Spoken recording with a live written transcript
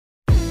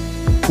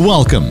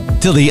Welcome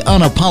to the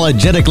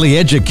Unapologetically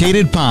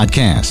Educated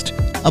Podcast,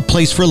 a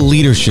place for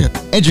leadership,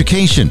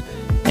 education,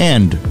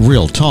 and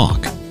real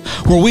talk,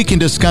 where we can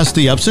discuss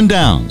the ups and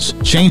downs,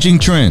 changing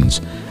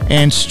trends,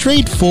 and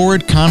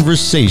straightforward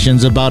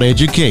conversations about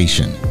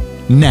education.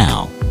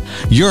 Now,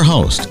 your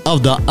host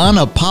of the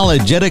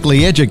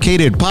Unapologetically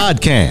Educated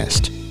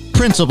Podcast,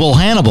 Principal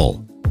Hannibal.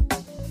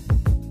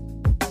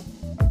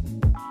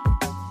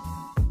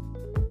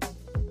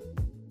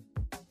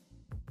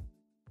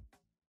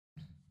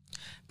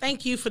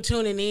 Thank you for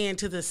tuning in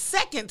to the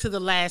second to the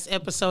last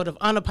episode of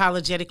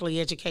Unapologetically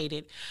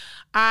Educated.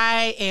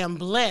 I am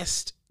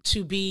blessed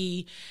to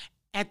be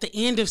at the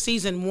end of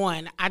season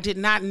 1. I did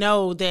not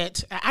know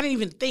that, I didn't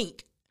even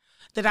think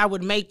that I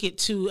would make it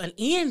to an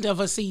end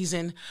of a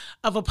season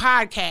of a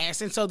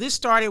podcast. And so this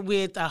started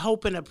with a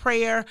hope and a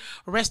prayer,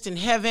 rest in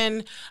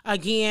heaven.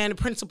 Again,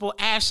 Principal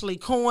Ashley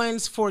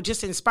Coins for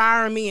just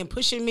inspiring me and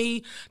pushing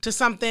me to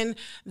something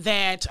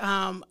that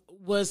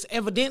was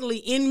evidently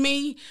in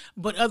me,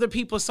 but other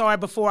people saw it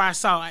before I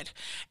saw it.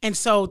 And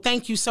so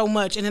thank you so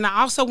much. And then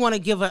I also want to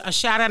give a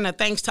shout out and a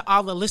thanks to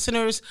all the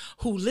listeners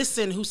who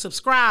listen, who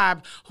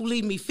subscribe, who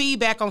leave me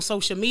feedback on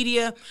social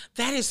media.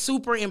 That is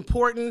super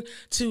important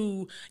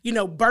to,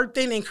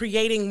 birthing and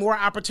creating more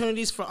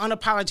opportunities for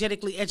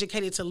Unapologetically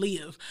Educated to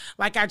live.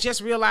 Like, I just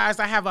realized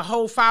I have a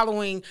whole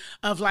following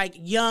of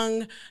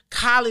young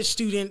college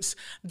students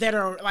that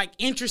are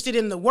interested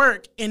in the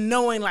work and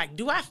knowing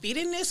do I fit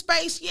in this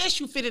space?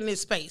 Yes, you fit in this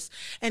space.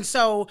 And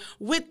so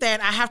with that,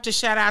 I have to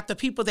shout out the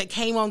people that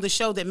came on the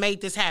show that made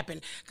this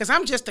happen, because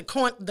I'm just the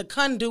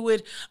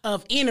conduit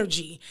of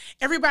energy.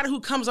 Everybody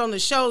who comes on the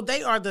show,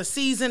 they are the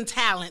seasoned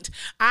talent.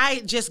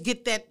 I just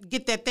get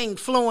that thing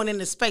flowing in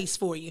the space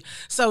for you.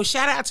 So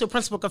shout out to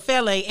Principal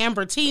Kafele,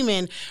 Amber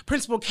Tiemann,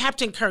 Principal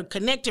Captain Kirk,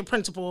 Connected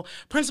Principal,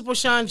 Principal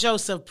Sean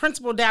Joseph,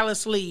 Principal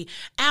Dallas Lee,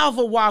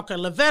 Alva Walker,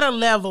 Lavetta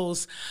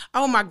Levels,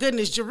 oh my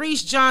goodness,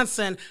 Jerice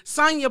Johnson,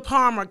 Sonia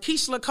Palmer,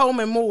 Keishla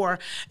Coleman Moore,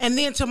 and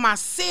then to my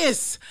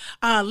sis,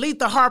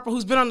 Letha Harper,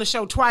 who's been on the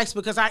show twice,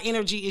 because our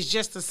energy is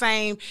just the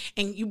same,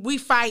 and we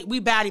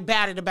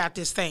batted about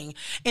this thing.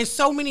 And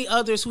so many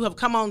others who have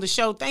come on the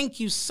show. Thank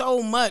you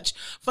so much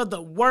for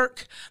the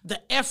work,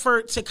 the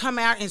effort to come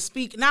out and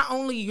speak not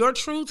only your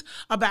truth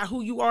about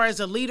who you are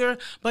as a leader,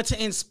 but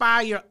to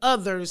inspire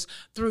others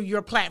through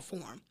your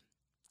platform.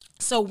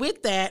 So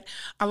with that,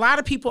 a lot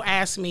of people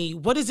ask me,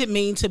 what does it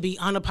mean to be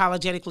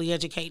unapologetically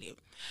educated?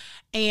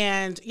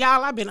 And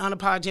y'all, I've been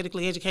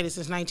unapologetically educated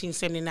since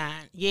 1979.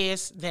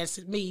 Yes,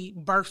 that's me,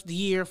 birthed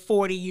year,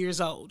 40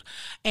 years old.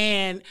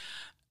 And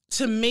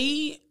to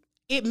me,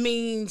 it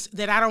means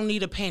that I don't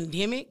need a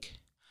pandemic.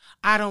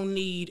 I don't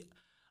need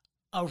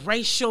a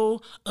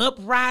racial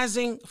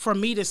uprising for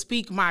me to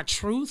speak my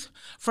truth,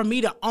 for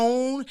me to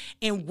own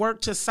and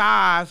work to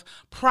solve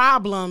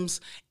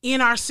problems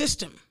in our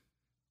system.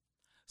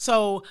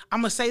 So I'm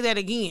going to say that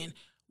again.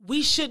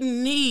 We shouldn't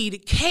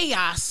need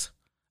chaos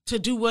to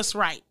do what's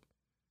right.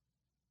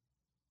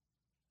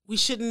 We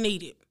shouldn't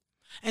need it.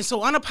 And so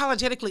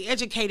unapologetically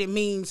educated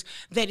means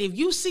that if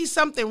you see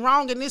something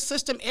wrong in this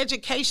system,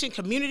 education,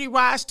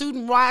 community-wise,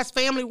 student-wise,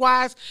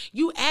 family-wise,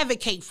 you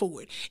advocate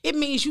for it. It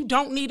means you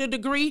don't need a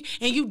degree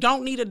and you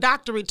don't need a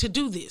doctorate to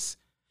do this.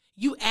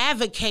 You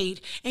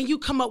advocate and you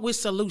come up with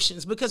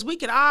solutions, because we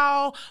could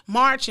all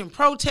march and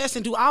protest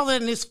and do all of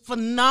that, and it's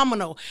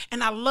phenomenal.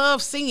 And I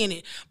love seeing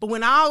it. But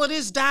when all of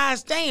this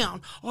dies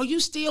down, are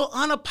you still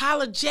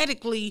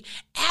unapologetically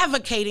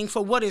advocating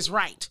for what is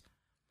right?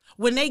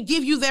 When they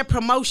give you their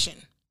promotion,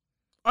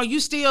 are you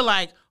still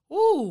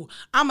ooh,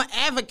 I'm going to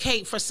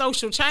advocate for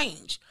social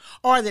change?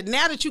 Or that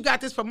now that you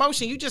got this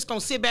promotion, you just going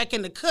to sit back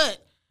in the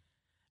cut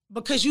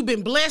because you've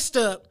been blessed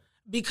up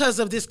because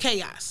of this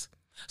chaos?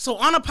 So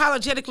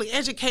unapologetically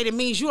educated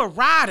means you're a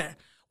rider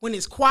when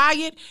it's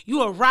quiet.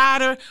 You're a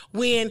rider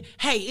when,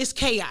 hey, it's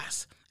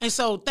chaos. And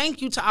so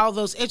thank you to all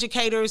those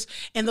educators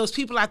and those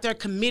people out there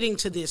committing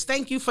to this.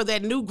 Thank you for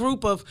that new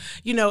group of,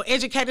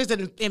 educators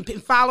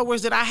and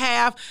followers that I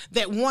have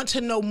that want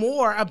to know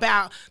more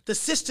about the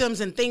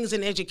systems and things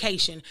in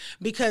education.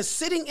 Because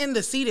sitting in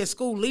the seat as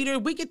school leader,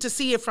 we get to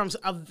see it from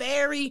a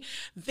very,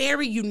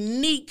 very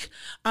unique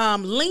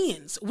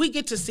lens. We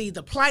get to see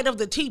the plight of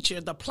the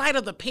teacher, the plight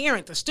of the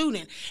parent, the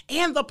student,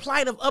 and the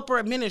plight of upper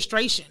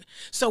administration.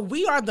 So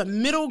we are the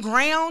middle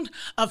ground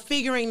of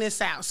figuring this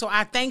out. So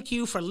I thank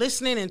you for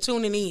listening and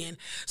tuning in.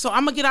 So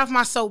I'm gonna get off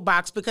my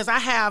soapbox, because I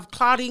have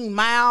Claudine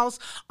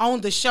Miles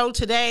on the show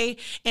today,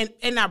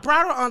 and I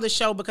brought her on the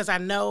show because I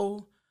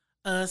know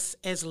us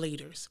as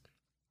leaders.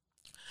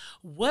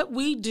 What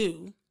we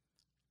do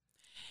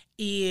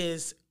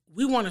is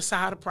we want to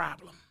solve the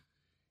problem.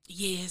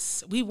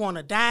 Yes, we want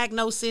to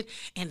diagnose it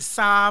and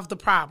solve the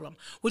problem,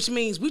 which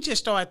means we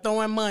just start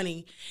throwing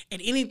money at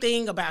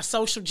anything about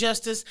social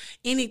justice,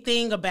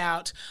 anything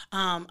about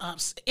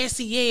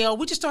SEL.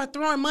 We just start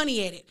throwing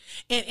money at it,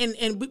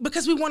 and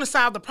because we want to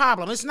solve the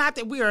problem. It's not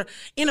that we are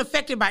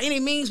ineffective by any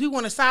means. We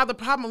want to solve the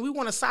problem. We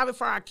want to solve it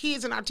for our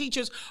kids and our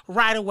teachers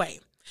right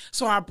away.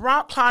 So I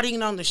brought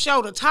Claudine on the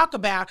show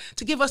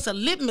to give us a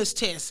litmus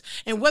test,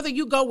 and whether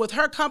you go with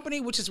her company,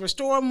 which is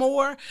Restore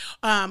More,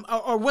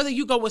 or whether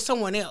you go with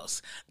someone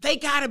else, they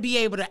got to be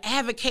able to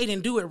advocate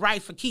and do it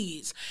right for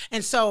kids.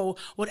 And so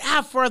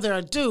without further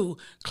ado,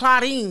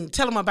 Claudine,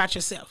 tell them about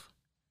yourself.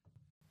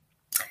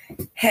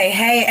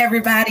 Hey,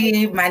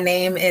 everybody. My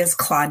name is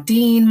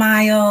Claudine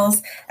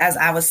Miles. As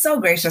I was so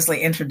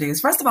graciously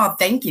introduced, first of all,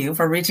 thank you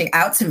for reaching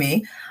out to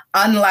me.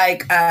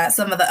 Unlike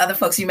some of the other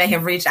folks you may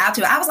have reached out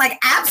to, I was like,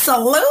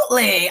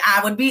 absolutely,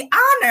 I would be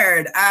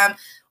honored.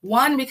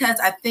 One, because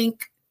I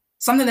think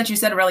something that you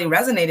said really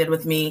resonated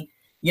with me.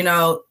 You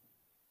know,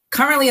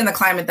 currently in the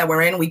climate that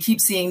we're in, we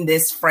keep seeing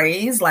this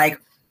phrase like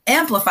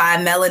amplify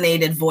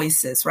melanated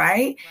voices,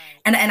 right?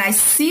 And I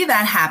see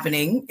that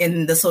happening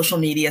in the social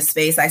media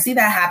space. I see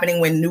that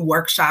happening when new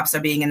workshops are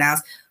being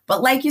announced.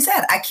 But like you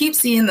said, I keep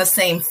seeing the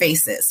same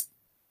faces.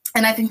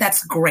 And I think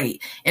that's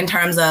great in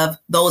terms of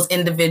those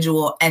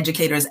individual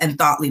educators and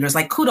thought leaders,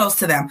 like kudos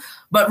to them.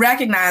 But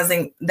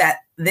recognizing that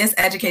this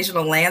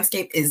educational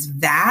landscape is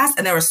vast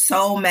and there are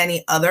so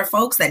many other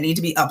folks that need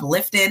to be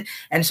uplifted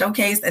and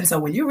showcased. And so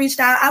when you reached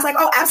out, I was like,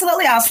 oh,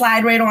 absolutely. I'll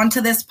slide right onto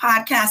this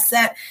podcast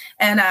set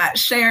and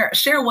share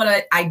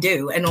what I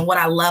do and what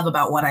I love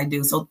about what I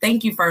do. So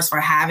thank you first for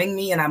having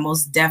me. And I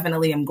most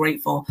definitely am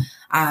grateful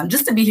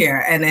just to be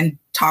here and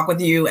talk with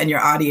you and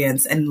your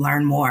audience and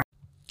learn more.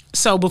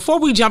 So before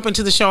we jump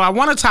into the show, I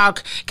want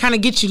to kind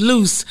of get you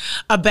loose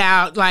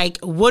about like,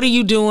 what are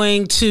you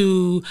doing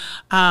to,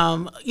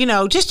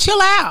 just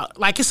chill out?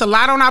 Like it's a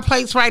lot on our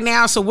plates right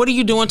now. So what are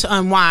you doing to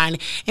unwind?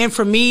 And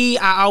for me,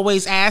 I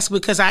always ask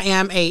because I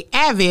am a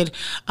avid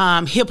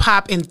hip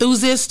hop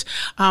enthusiast,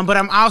 but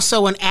I'm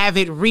also an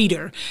avid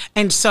reader.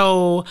 And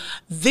so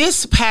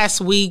this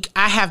past week,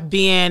 I have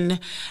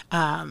been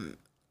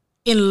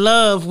in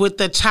love with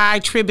the Tye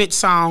Tribbett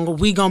song,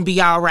 We Gonna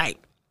Be All Right.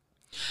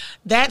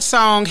 That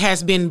song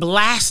has been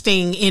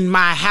blasting in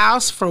my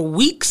house for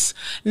weeks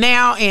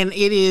now, and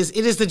it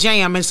is the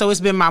jam. And so it's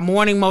been my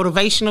morning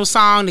motivational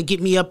song to get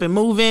me up and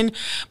moving.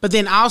 But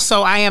then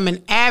also I am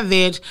an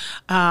avid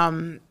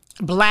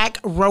Black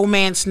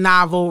romance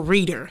novel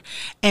reader.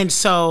 And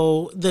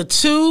so the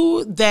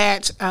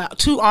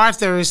two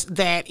authors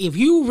that if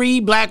you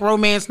read Black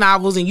romance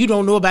novels and you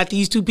don't know about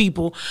these two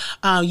people,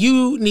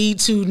 you need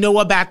to know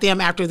about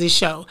them after this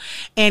show.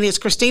 And it's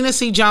Christina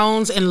C.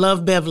 Jones and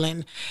Love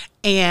Bevelin.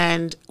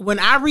 And when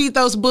I read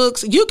those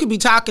books, you could be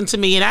talking to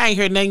me and I ain't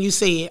heard nothing you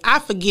said. I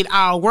forget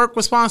all work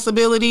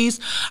responsibilities.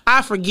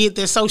 I forget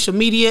that social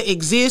media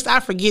exists. I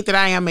forget that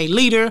I am a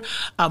leader,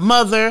 a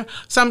mother,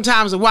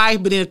 sometimes a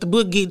wife. But then if the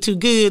book get too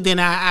good, then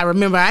I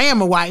remember I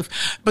am a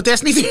wife. But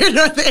that's neither here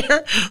nor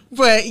there.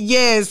 But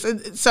yes,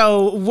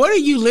 so what are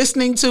you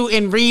listening to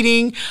and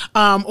reading?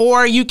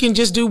 Or you can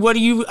just do what are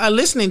you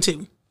listening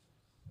to?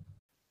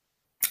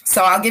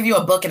 So I'll give you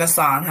a book and a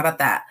song. How about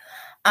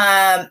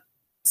that?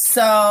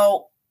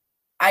 So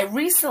I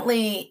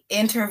recently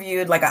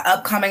interviewed like an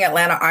upcoming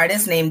Atlanta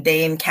artist named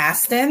Dane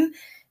Caston,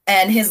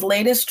 and his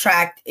latest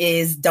track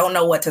is Don't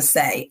Know What to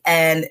Say.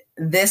 And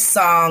this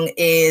song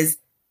is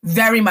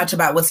very much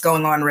about what's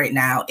going on right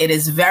now. It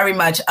is very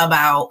much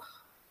about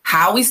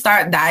how we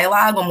start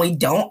dialogue when we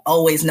don't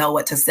always know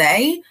what to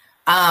say.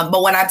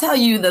 But when I tell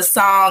you the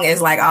song is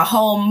like a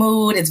whole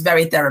mood, it's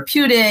very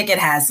therapeutic. It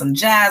has some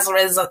jazz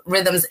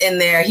rhythms in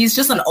there. He's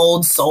just an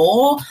old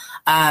soul.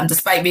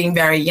 Despite being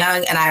very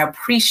young. And I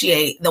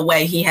appreciate the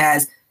way he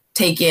has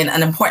taken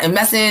an important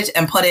message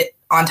and put it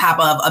on top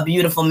of a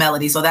beautiful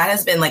melody. So that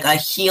has been like a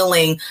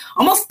healing,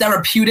 almost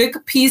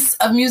therapeutic piece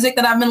of music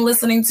that I've been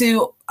listening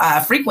to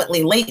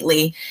frequently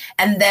lately.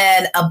 And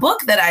then a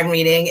book that I'm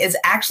reading is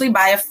actually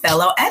by a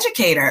fellow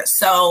educator.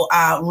 So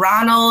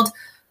Ronald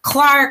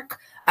Clark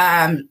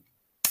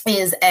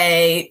is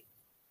a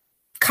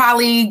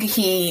colleague.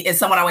 He is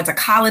someone I went to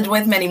college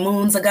with many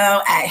moons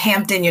ago at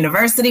Hampton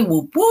University,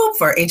 whoop whoop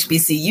for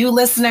HBCU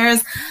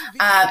listeners.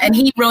 And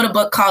he wrote a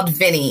book called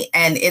Vinny,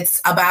 and it's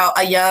about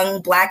a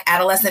young Black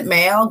adolescent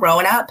male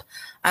growing up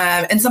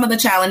and some of the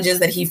challenges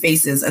that he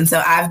faces. And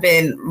so I've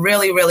been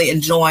really, really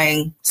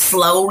enjoying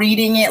slow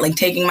reading it, like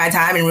taking my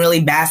time and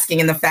really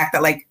basking in the fact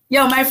that like,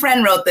 yo, my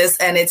friend wrote this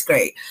and it's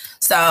great.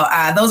 So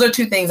those are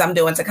two things I'm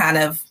doing to kind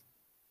of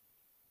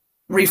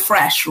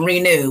refresh,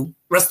 renew,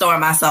 restore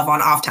myself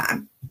on off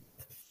time.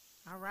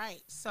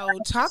 So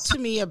talk to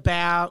me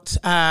about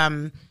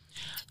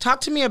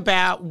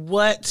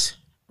what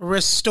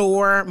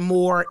Restore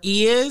More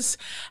is.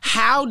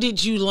 How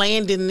did you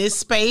land in this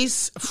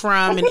space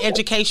from an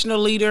educational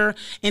leader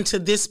into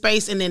this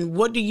space? And then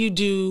what do you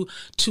do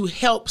to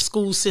help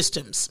school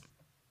systems?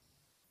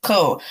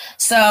 Cool.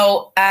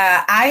 So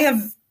I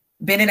have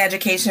been in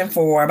education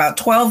for about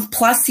 12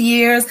 plus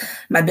years.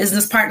 My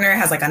business partner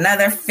has like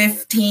another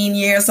 15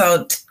 years.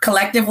 So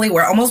collectively,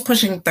 we're almost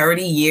pushing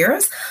 30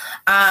 years.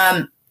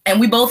 And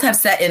we both have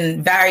sat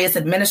in various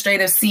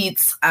administrative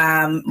seats,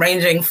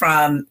 ranging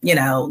from,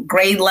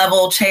 grade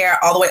level chair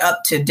all the way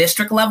up to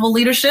district level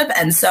leadership.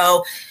 And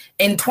so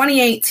in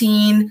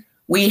 2018,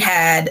 we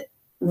had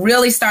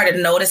really started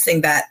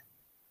noticing that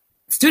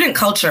student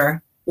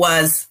culture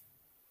was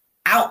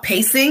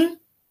outpacing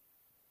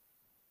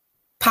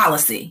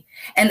policy.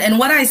 And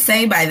what I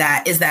say by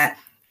that is that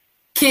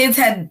kids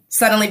had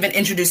suddenly been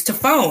introduced to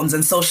phones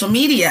and social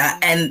media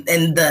and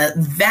the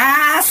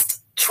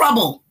vast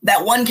trouble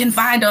that one can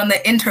find on the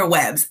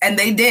interwebs, and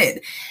they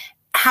did.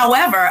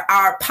 However,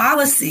 our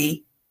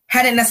policy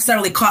hadn't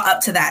necessarily caught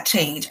up to that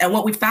change. And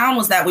what we found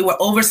was that we were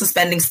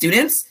over-suspending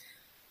students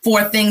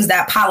for things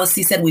that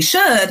policy said we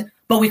should,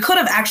 but we could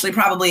have actually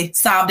probably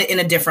solved it in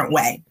a different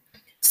way.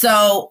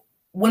 So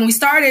when we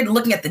started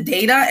looking at the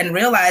data and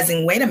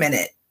realizing, wait a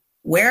minute,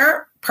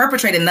 we're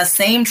perpetrating the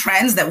same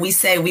trends that we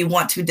say we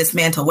want to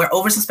dismantle. We're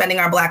over-suspending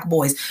our Black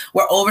boys.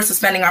 We're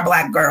over-suspending our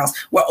Black girls.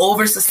 We're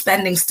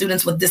over-suspending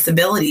students with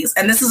disabilities.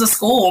 And this is a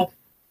school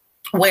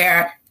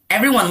where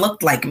everyone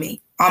looked like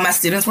me. All my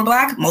students were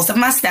Black. Most of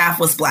my staff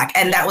was Black.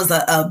 And that was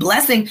a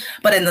blessing.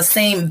 But in the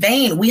same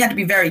vein, we had to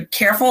be very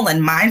careful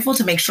and mindful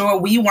to make sure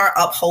we weren't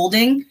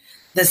upholding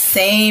the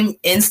same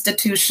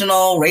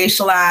institutional,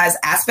 racialized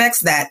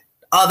aspects that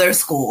other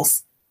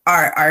schools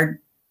are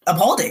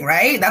upholding,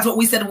 right? That's what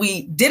we said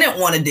we didn't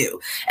want to do.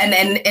 And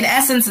then in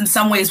essence, in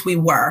some ways we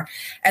were.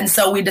 And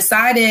so we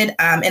decided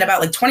in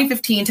about like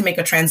 2015 to make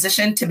a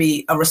transition to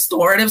be a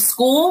restorative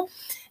school.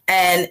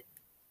 And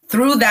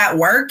through that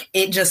work,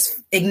 it just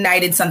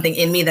ignited something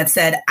in me that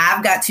said,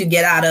 I've got to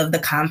get out of the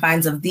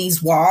confines of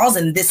these walls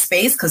and this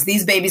space, because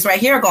these babies right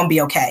here are going to be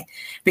okay.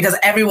 Because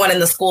everyone in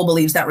the school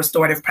believes that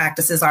restorative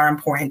practices are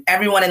important.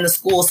 Everyone in the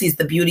school sees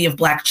the beauty of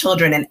Black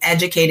children and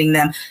educating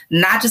them,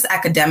 not just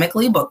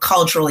academically, but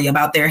culturally,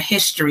 about their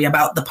history,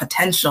 about the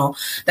potential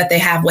that they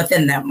have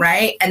within them,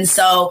 right? And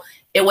so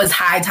it was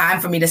high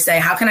time for me to say,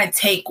 how can I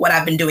take what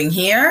I've been doing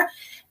here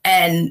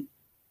and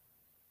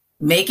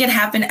make it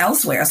happen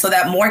elsewhere so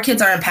that more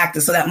kids are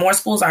impacted, so that more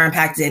schools are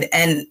impacted,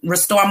 and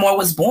Restore More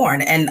was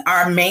born. And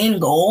our main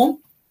goal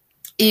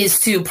is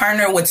to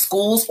partner with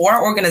schools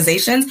or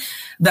organizations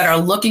that are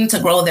looking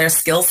to grow their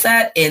skill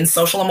set in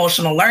social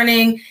emotional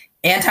learning,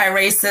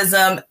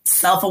 anti-racism,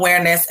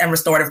 self-awareness, and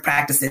restorative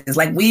practices.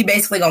 Like, we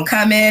basically gonna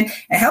come in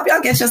and help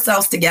y'all get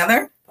yourselves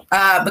together,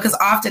 because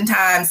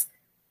oftentimes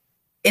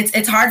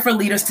it's hard for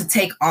leaders to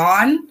take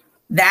on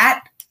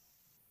that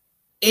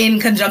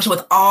in conjunction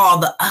with all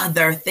the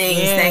other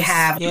things they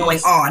have going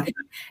on.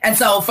 And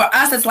so for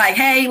us, it's like,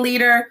 hey,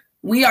 leader,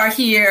 we are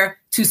here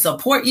to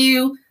support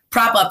you,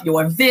 prop up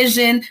your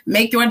vision,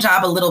 make your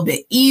job a little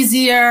bit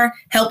easier,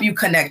 help you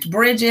connect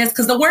bridges,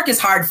 because the work is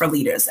hard for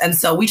leaders. And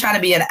so we try to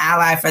be an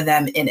ally for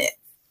them in it.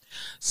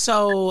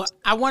 So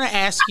I want to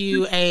ask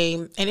you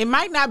and it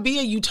might not be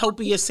a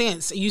utopia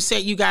sense. You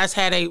said you guys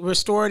had a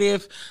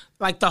restorative,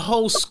 like the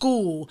whole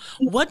school.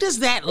 What does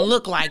that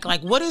look like?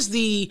 Like, what is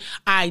the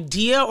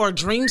idea or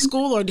dream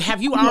school, or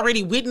have you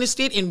already witnessed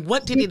it? And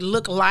what did it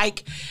look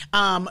like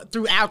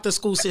throughout the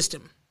school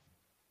system?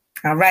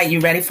 All right, you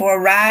ready for a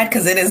ride?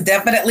 Because it is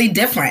definitely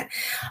different.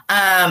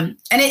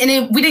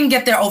 We didn't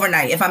get there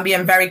overnight. If I'm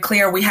being very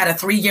clear, we had a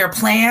 3-year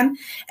plan,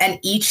 and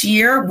each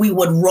year we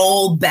would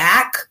roll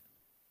back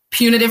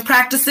punitive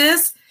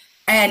practices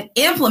and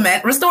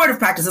implement restorative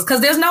practices,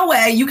 because there's no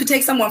way you could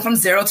take someone from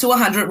 0 to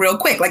 100 real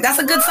quick. Like, that's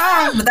a good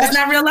song, but that's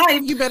not real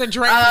life. You better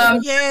drink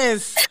them.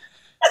 Yes.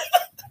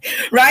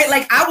 Right?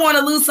 Like, I want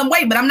to lose some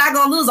weight, but I'm not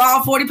going to lose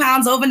all 40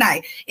 pounds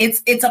overnight.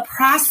 It's a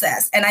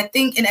process. And I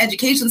think in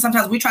education,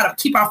 sometimes we try to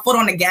keep our foot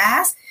on the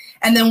gas.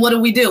 And then what do?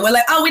 We're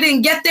like, oh, we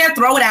didn't get there,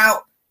 throw it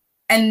out.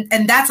 And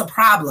that's a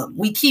problem.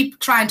 We keep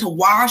trying to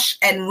wash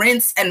and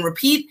rinse and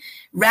repeat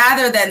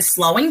rather than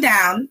slowing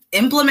down,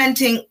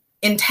 implementing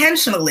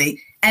intentionally,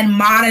 and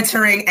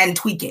monitoring and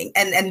tweaking.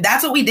 And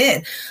that's what we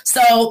did.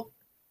 So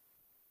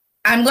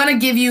I'm going to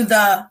give you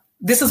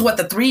this is what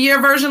the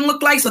 3-year version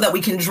looked like so that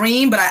we can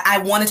dream. But I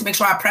wanted to make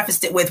sure I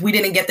prefaced it with, we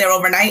didn't get there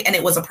overnight, and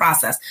it was a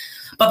process.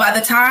 But by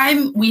the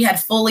time we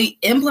had fully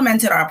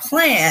implemented our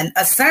plan,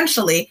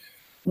 essentially,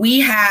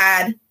 we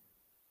had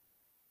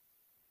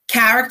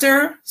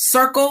character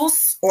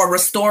circles or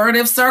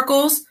restorative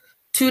circles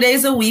 2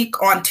 days a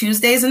week on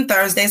Tuesdays and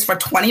Thursdays for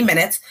 20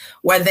 minutes,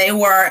 where they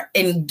were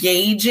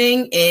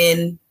engaging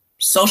in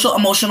social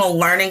emotional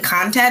learning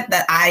content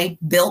that I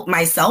built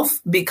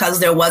myself because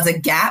there was a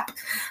gap.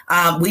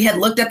 We had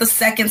looked at the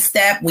second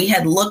step. We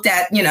had looked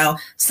at,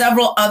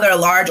 several other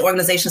large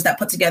organizations that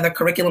put together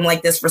curriculum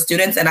like this for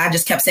students. And I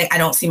just kept saying, I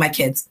don't see my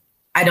kids.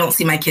 I don't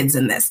see my kids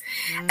in this.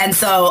 And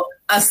so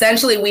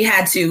essentially we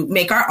had to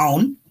make our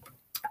own.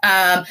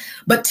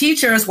 But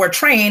teachers were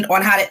trained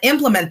on how to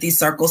implement these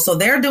circles. So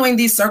they're doing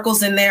these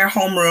circles in their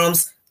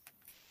homerooms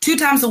 2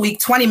 times a week,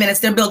 20 minutes.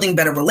 They're building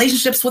better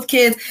relationships with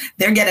kids.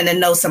 They're getting to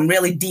know some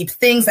really deep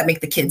things that make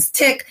the kids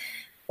tick.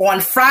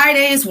 On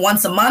Fridays,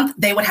 once a month,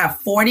 they would have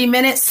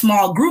 40-minute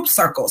small group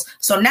circles.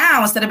 So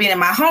now, instead of being in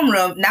my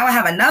homeroom, now I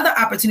have another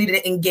opportunity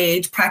to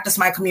engage, practice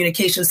my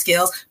communication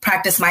skills,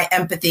 practice my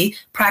empathy,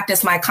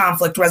 practice my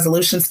conflict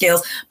resolution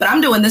skills. But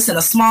I'm doing this in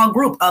a small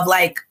group of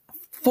like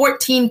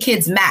 14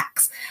 kids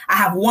max. I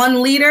have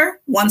one leader,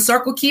 one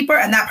circle keeper,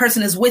 and that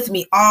person is with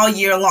me all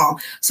year long.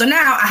 So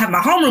now I have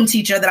my homeroom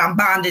teacher that I'm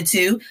bonded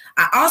to.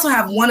 I also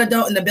have one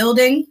adult in the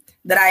building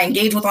that I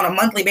engage with on a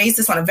monthly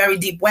basis on a very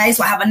deep way.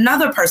 So I have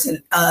another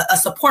person, a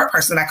support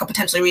person I could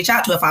potentially reach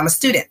out to if I'm a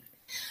student.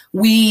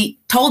 We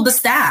told the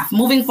staff,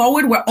 moving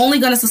forward, we're only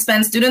going to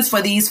suspend students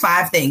for these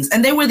 5 things.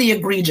 And they were the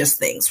egregious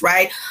things,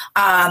 right?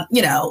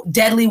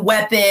 Deadly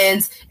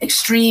weapons,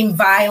 extreme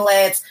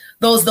violence,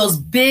 those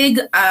big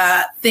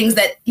things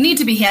that need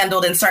to be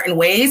handled in certain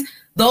ways.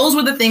 Those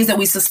were the things that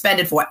we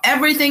suspended for.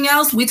 Everything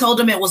else, we told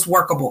them it was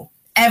workable.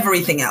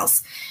 Everything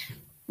else.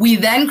 We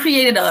then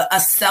created a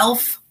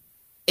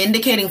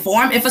self-indicating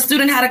form if a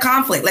student had a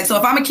conflict. Like, so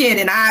if I'm a kid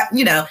and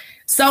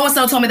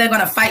so-and-so told me they're going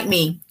to fight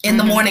me in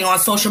the morning on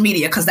social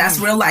media, because that's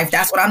real life.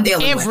 That's what I'm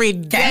dealing with. Every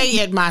day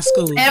at my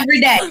school.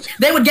 Every day.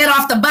 They would get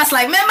off the bus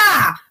like,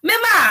 Mama,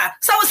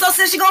 so-and-so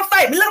says she's going to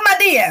fight me. Look at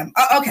my DM.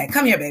 Okay,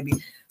 come here, baby.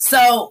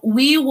 So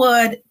we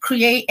would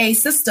create a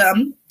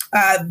system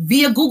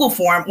via Google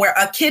form where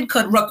a kid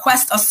could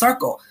request a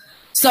circle.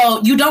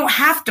 So you don't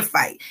have to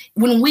fight.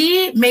 When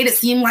we made it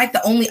seem like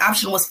the only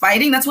option was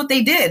fighting, that's what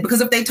they did. Because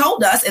if they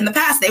told us in the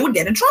past, they would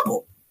get in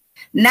trouble.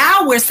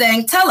 Now we're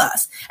saying, tell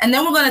us. And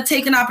then we're going to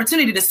take an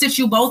opportunity to sit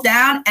you both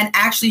down and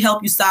actually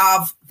help you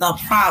solve the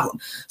problem.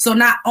 So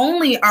not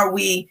only are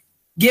we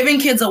giving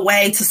kids a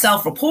way to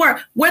self-report,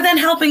 we're then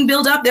helping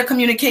build up their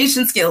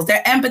communication skills,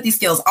 their empathy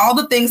skills, all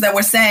the things that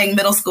we're saying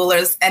middle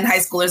schoolers and high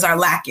schoolers are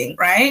lacking,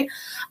 right?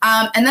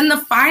 And then the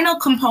final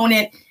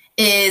component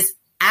is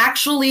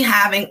actually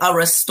having a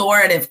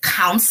restorative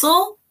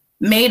council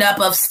made up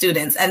of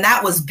students. And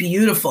that was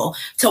beautiful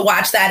to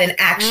watch that in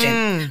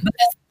action.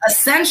 Because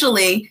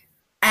essentially,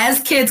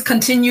 as kids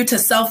continue to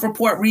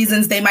self-report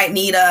reasons they might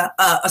need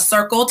a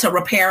circle to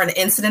repair an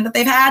incident that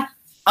they've had,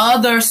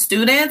 other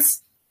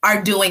students are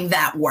doing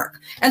that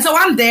work. And so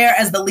I'm there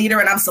as the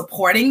leader and I'm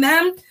supporting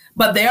them,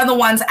 but they're the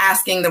ones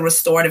asking the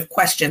restorative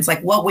questions,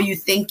 like, what were you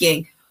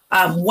thinking?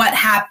 What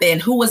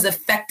happened? Who was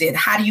affected?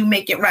 How do you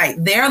make it right?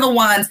 They're the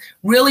ones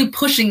really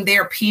pushing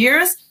their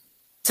peers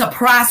to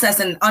process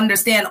and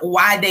understand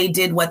why they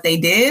did what they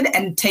did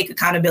and take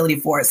accountability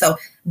for it. So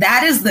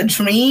that is the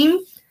dream,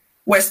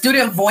 where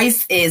student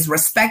voice is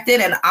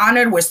respected and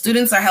honored, where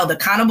students are held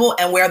accountable,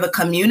 and where the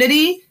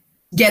community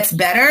gets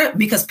better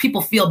because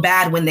people feel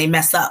bad when they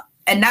mess up.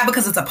 And not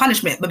because it's a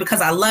punishment, but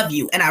because I love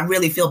you and I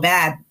really feel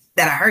bad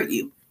that I hurt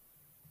you.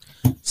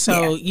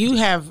 So you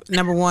have,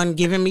 number one,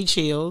 given me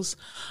chills.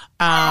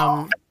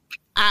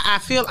 I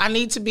feel I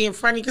need to be in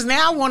front of you because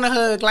now I want to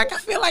hug. Like, I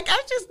feel like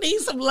I just need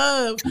some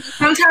love.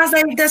 Sometimes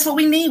that's what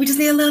we need. We just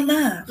need a little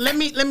love. Let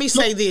me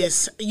say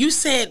this. You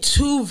said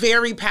 2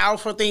 very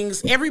powerful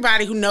things.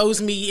 Everybody who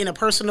knows me in a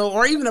personal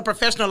or even a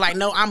professional, like,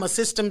 no, I'm a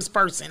systems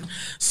person.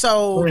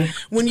 So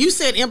when you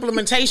said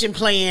implementation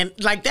plan,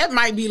 like, that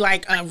might be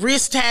like a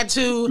wrist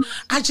tattoo.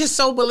 I just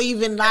so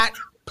believe in not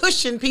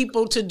pushing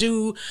people to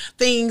do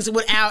things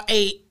without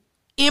a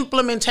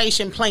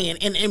implementation plan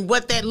and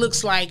what that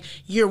looks like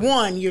year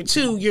 1, year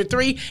 2, year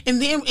 3,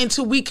 and then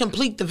until we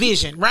complete the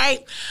vision,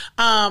 right?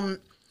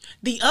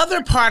 The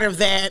other part of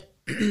that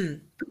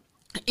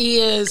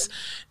is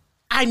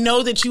I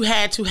know that you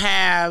had to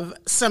have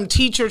some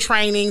teacher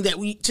training that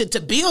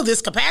to build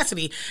this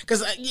capacity,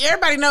 because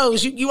everybody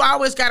knows you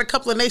always got a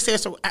couple of naysayers.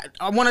 So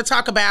I want to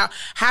talk about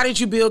how did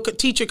you build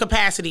teacher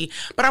capacity,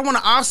 but I want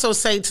to also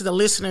say to the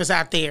listeners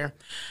out there,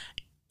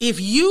 if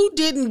you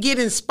didn't get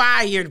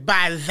inspired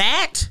by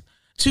that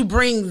to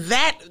bring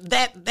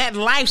that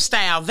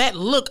lifestyle, that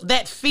look,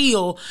 that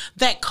feel,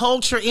 that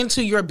culture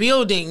into your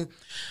building,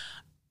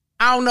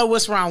 I don't know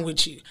what's wrong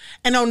with you.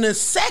 And on the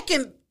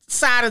second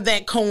side of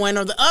that coin,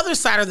 or the other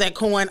side of that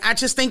coin, I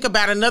just think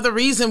about another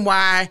reason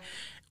why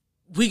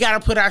we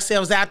got to put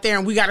ourselves out there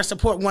and we got to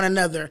support one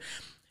another.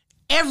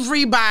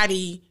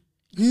 Everybody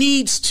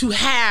needs to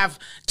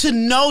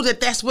know that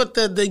that's what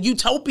the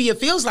utopia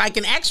feels like,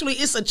 and actually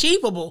it's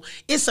achievable,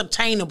 it's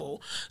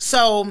obtainable.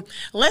 So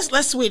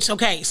let's switch.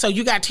 Okay, so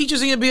you got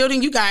teachers in your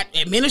building, you got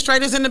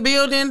administrators in the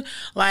building.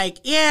 Like,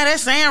 yeah, that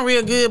sounds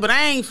real good, but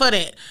I ain't for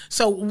that.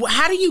 So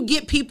how do you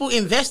get people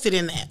invested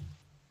in that?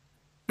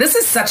 This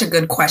is such a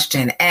good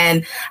question.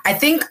 And I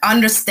think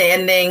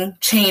understanding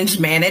change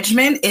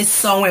management is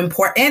so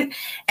important.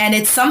 And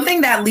it's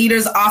something that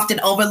leaders often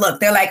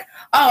overlook. They're like,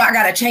 oh, I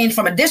got to change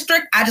from a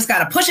district. I just got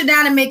to push it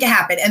down and make it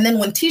happen. And then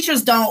when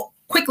teachers don't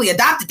quickly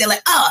adopt it, they're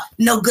like, oh,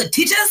 no good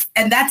teachers.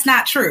 And that's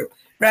not true,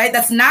 right?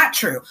 That's not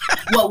true.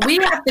 What we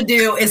have to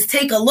do is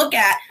take a look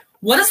at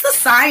what is the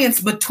science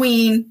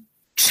between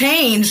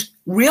change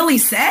really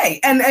say?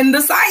 And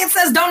the science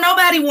says don't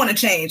nobody want to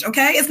change,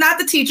 okay? It's not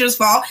the teacher's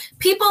fault.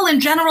 People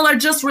in general are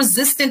just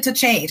resistant to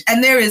change.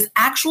 And there is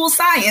actual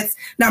science.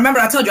 Now,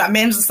 remember, I told you I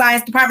managed the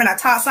science department. I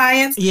taught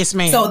science. Yes,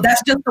 ma'am. So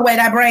that's just the way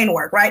that brain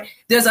works, right?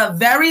 There's a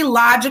very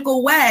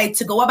logical way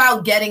to go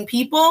about getting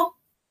people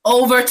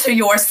over to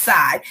your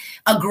side.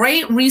 A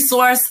great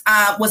resource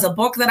was a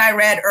book that I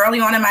read early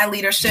on in my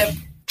leadership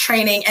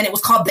training, and it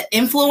was called The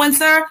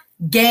Influencer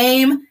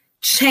Game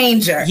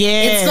Changer.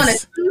 Yes. It's going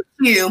to teach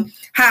you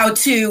how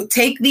to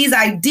take these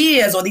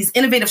ideas or these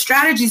innovative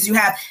strategies you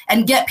have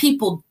and get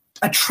people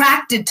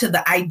attracted to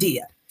the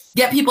idea.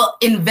 get people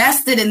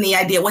invested in the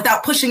idea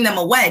without pushing them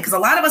away. Because a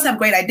lot of us have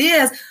great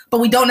ideas, but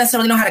we don't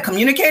necessarily know how to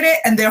communicate it.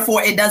 And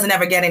therefore, it doesn't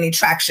ever get any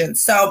traction.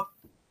 So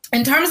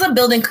in terms of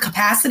building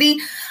capacity,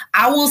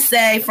 I will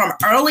say from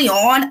early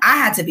on, I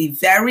had to be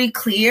very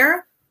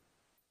clear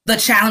the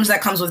challenge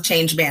that comes with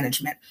change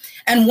management.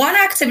 And one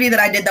activity that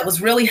I did that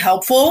was really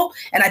helpful,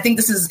 and I think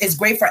this is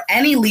great for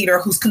any leader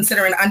who's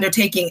considering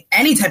undertaking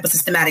any type of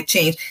systematic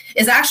change,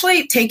 is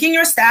actually taking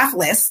your staff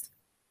list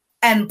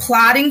and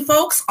plotting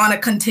folks on a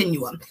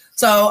continuum.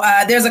 So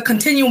there's a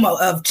continuum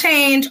of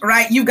change,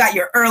 right? You've got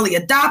your early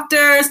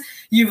adopters,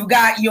 you've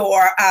got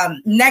your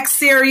next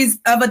series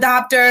of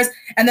adopters,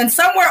 and then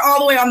somewhere all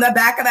the way on the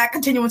back of that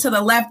continuum to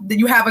the left,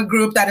 you have a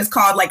group that is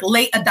called like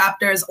late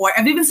adopters, or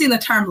I've even seen the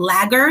term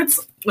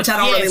laggards, which I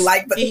don't really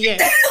like, but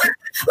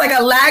like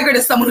a laggard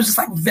is someone who's just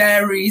like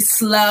very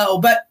slow.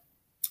 But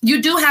you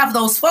do have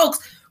those folks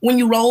when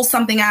you roll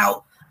something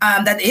out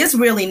that is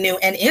really new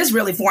and is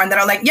really foreign that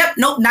are like, yep,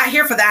 nope, not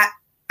here for that.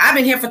 I've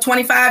been here for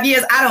 25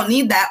 years. I don't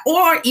need that.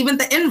 Or even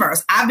the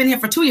inverse. I've been here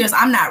for 2 years.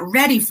 I'm not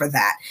ready for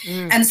that.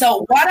 And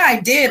so what I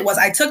did was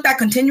I took that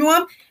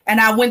continuum and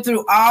I went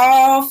through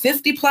all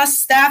 50 plus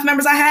staff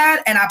members I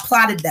had and I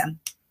plotted them.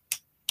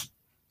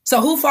 So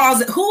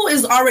who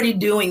is already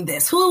doing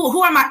this? Who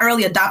are my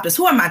early adopters?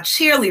 Who are my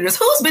cheerleaders?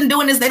 Who's been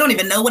doing this? They don't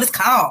even know what it's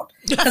called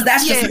because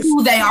that's just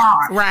who they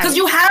are. Because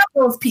you have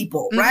those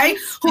people, right?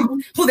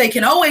 Who they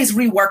can always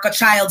rework a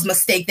child's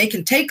mistake. They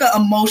can take an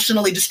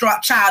emotionally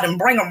distraught child and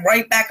bring them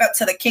right back up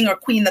to the king or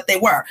queen that they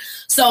were.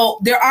 So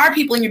there are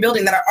people in your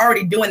building that are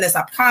already doing this.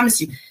 I promise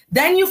you.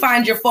 Then you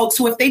find your folks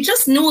who, if they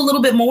just knew a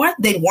little bit more,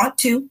 they want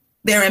to.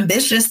 They're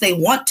ambitious. They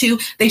want to.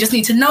 They just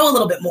need to know a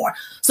little bit more.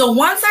 So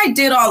once I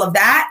did all of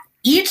that,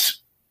 each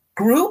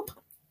group,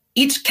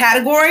 each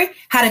category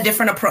had a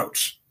different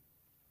approach,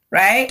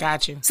 right?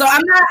 Got you. So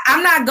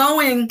I'm not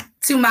going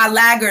to my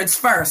laggards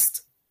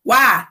first.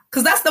 Why?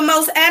 Because that's the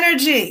most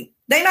energy.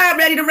 They're not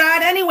ready to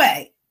ride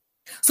anyway.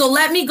 So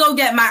let me go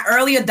get my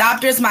early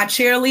adopters, my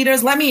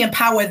cheerleaders. Let me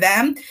empower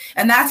them.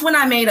 And that's when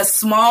I made a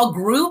small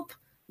group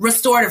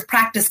restorative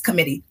practice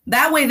committee.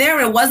 That way there,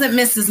 it wasn't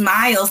Mrs.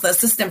 Miles, the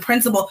assistant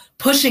principal,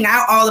 pushing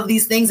out all of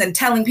these things and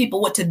telling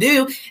people what to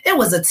do. It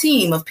was a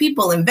team of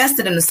people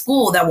invested in the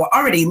school that were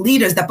already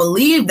leaders that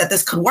believed that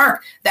this could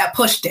work, that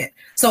pushed it.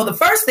 So the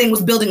first thing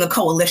was building a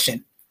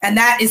coalition. And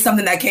that is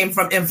something that came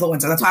from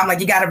influencers. That's why I'm like,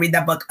 you got to read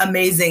that book,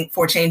 Amazing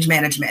for Change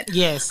Management.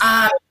 Yes.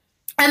 And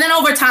then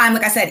over time,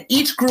 like I said,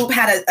 each group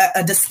had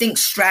a distinct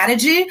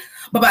strategy.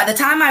 But by the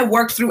time I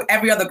worked through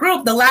every other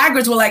group, the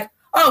laggards were like,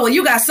 oh, well,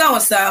 you got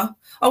so-and-so.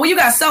 Oh, well, you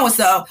got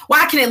so-and-so.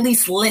 Well, I can at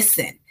least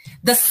listen.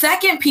 The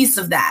second piece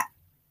of that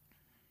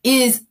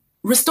is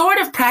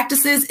restorative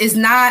practices is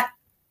not,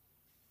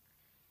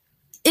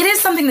 it is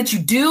something that you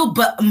do,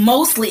 but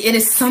mostly it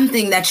is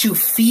something that you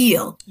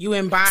feel. You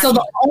embody. So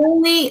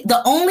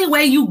the only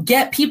way you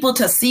get people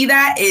to see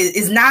that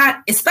is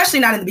not, especially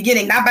not in the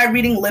beginning, not by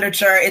reading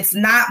literature. It's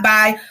not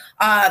by,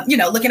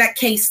 looking at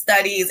case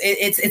studies.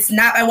 It's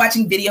not by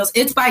watching videos.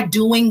 It's by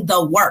doing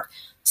the work.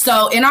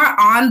 So in our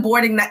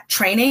onboarding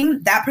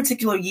training, that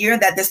particular year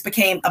that this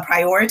became a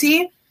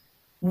priority,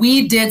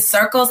 we did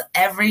circles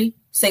every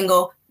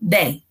single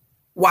day.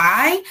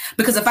 Why?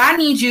 Because if I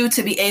need you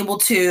to be able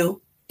to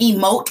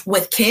emote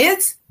with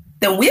kids,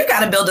 then we've got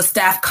to build a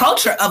staff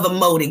culture of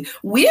emoting.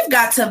 We've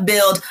got to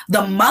build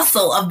the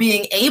muscle of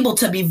being able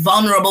to be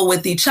vulnerable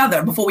with each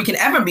other before we can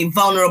ever be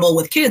vulnerable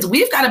with kids.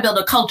 We've got to build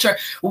a culture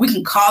where we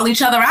can call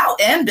each other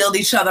out and build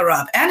each other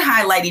up and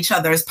highlight each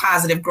other's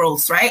positive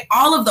growths, right?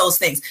 All of those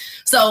things.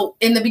 So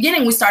in the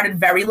beginning, we started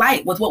very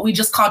light with what we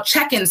just called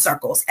check-in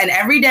circles. And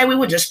every day we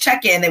would just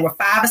check in. There were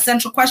 5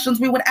 essential questions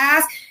we would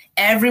ask.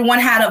 Everyone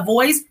had a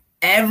voice.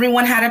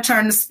 Everyone had a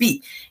turn to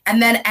speak.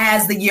 And then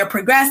as the year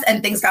progressed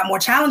and things got more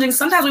challenging,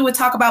 sometimes we would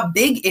talk about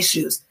big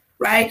issues,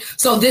 right?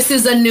 So this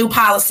is a new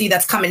policy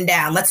that's coming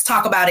down. Let's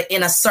talk about it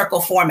in a circle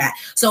format.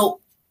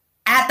 So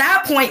at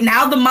that point,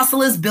 now the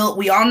muscle is built.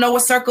 We all know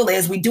what circle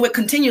is. We do it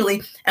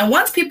continually. And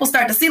once people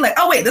start to see like,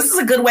 oh, wait, this is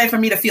a good way for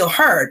me to feel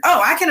heard.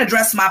 Oh, I can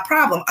address my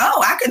problem.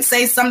 Oh, I can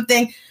say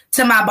something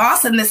to my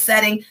boss in this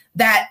setting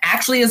that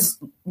actually is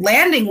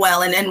landing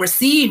well and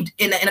received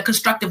in a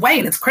constructive way,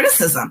 and it's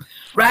criticism,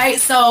 right?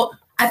 So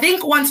I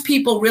think once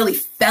people really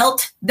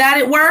felt that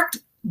it worked,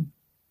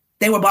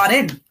 they were bought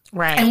in.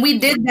 Right. And we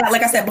did that,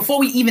 like I said, before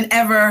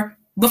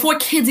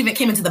kids even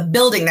came into the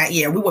building that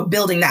year, we were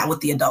building that with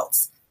the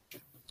adults.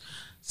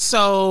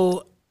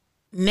 So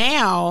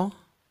now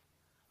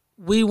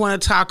we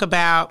want to talk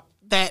about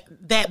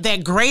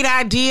that great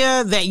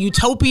idea, that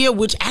utopia,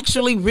 which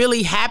actually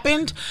really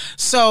happened.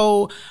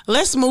 So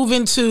let's move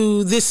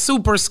into this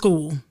super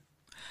school.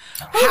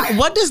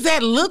 What does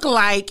that look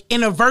like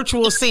in a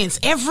virtual sense?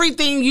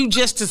 Everything you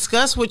just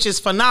discussed, which is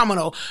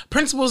phenomenal.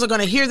 Principals are going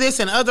to hear this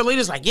and other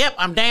leaders like, yep,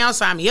 I'm down,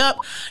 sign me up.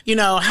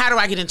 How do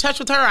I get in touch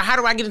with her? Or how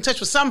do I get in touch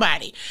with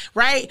somebody?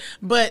 Right.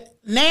 But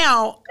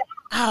now,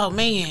 oh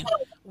man,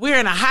 we're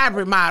in a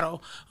hybrid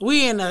model.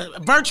 We're in a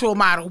virtual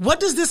model.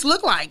 What does this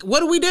look like? What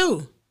do we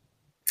do?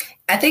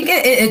 I think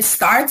it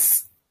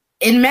starts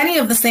in many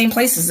of the same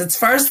places. It's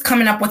first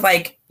coming up with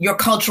like your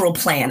cultural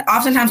plan.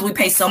 Oftentimes we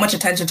pay so much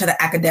attention to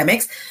the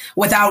academics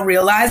without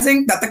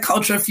realizing that the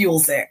culture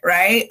fuels it,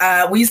 right?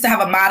 We used to have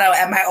a motto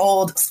at my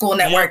old school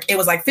network. It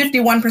was like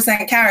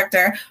 51%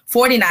 character,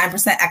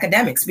 49%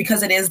 academics,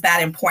 because it is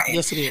that important.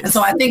 Yes, it is. And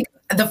so I think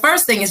the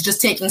first thing is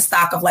just taking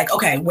stock of like,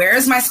 okay, where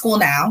is my school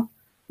now?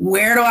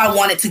 Where do I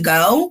want it to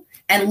go?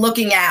 And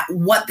looking at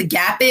what the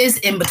gap is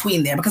in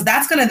between there, because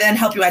that's going to then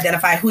help you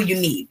identify who you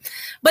need.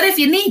 But if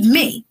you need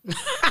me,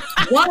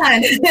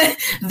 one,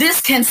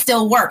 this can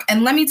still work.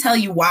 And let me tell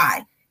you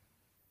why.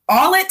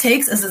 All it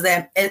takes is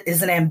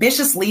an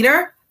ambitious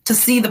leader to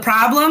see the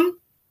problem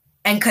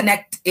and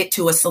connect it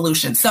to a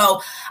solution.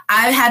 So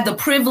I've had the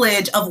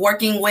privilege of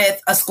working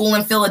with a school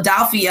in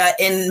Philadelphia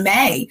in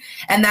May,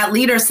 and that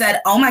leader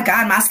said, oh my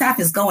God, my staff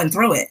is going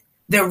through it.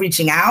 They're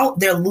reaching out,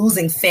 they're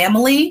losing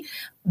family,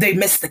 they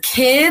miss the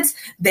kids,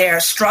 they're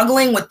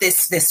struggling with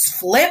this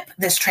flip,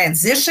 this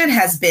transition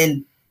has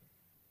been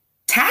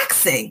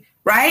taxing,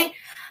 right?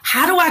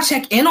 How do I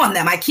check in on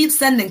them? I keep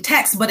sending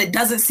texts, but it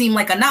doesn't seem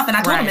like enough. And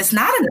I told him it's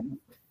not enough.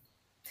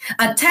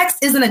 A text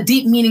isn't a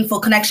deep, meaningful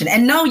connection.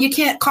 And no, you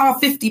can't call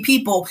 50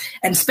 people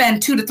and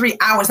spend 2 to 3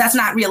 hours. That's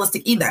not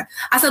realistic either.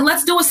 I said,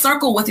 let's do a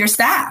circle with your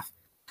staff.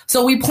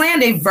 So we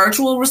planned a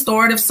virtual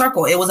restorative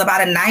circle. It was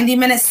about a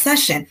 90-minute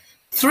session.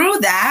 Through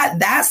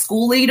that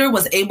school leader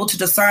was able to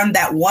discern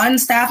that one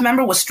staff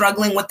member was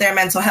struggling with their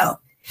mental health.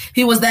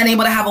 He was then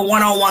able to have a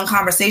one-on-one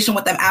conversation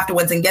with them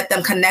afterwards and get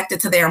them connected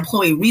to their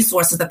employee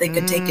resources that they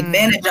could take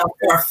advantage of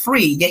for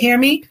free. You hear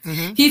me?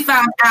 Mm-hmm. He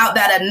found out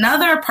that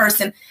another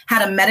person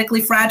had a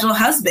medically fragile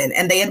husband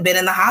and they had been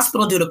in the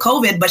hospital due to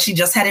COVID, but she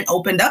just hadn't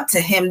opened up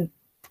to him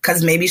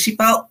because maybe she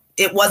felt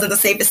it wasn't the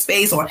safest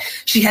space or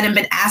she hadn't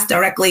been asked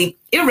directly.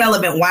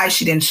 Irrelevant why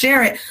she didn't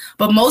share it.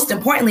 But most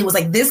importantly was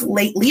like this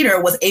late leader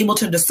was able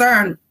to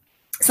discern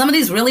some of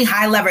these really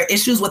high level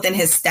issues within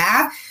his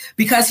staff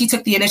because he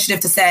took the initiative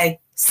to say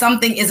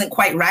something isn't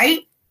quite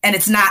right and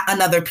it's not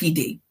another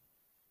PD.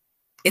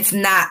 It's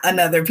not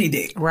another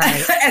PD.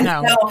 Right. And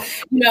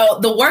so,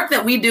 the work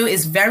that we do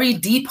is very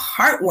deep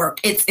heart work.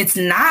 It's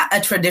not a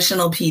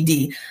traditional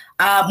PD.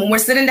 When we're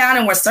sitting down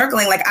and we're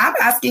circling, like I'm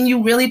asking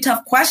you really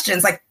tough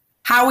questions, like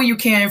how are you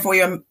caring for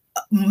your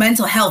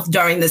mental health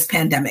during this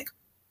pandemic?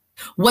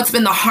 What's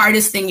been the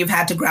hardest thing you've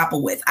had to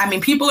grapple with? I mean,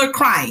 people are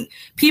crying.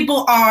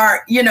 People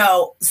are,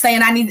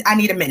 saying, I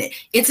need a minute.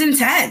 It's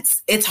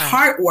intense. It's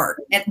hard work.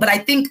 But I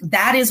think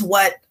that is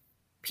what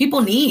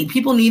people need.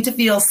 People need to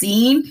feel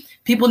seen.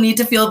 People need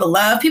to feel the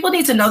love. People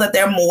need to know that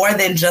they're more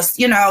than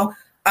just, a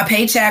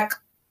paycheck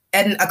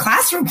and a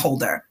classroom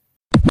holder.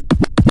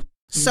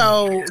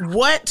 So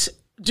what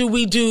do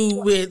we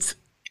do with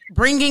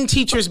bringing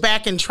teachers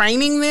back and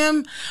training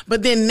them,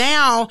 but then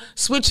now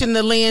switching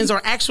the lens or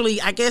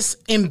actually, I guess,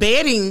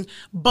 embedding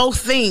both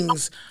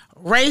things,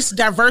 race,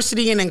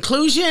 diversity, and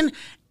inclusion,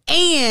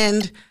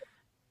 and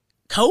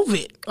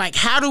COVID? Like,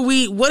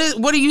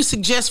 what do you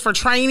suggest for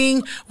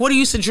training? What do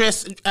you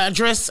suggest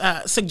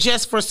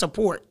for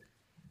support?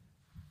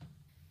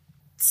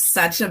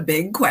 Such a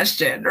big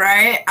question,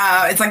 right?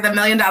 It's like the $1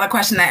 million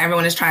question that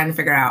everyone is trying to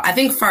figure out. I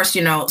think first,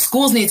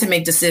 schools need to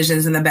make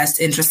decisions in the best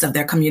interest of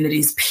their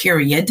communities,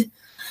 period.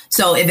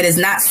 So if it is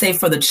not safe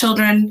for the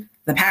children,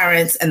 the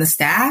parents, and the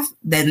staff,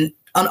 then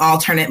an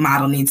alternate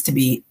model needs to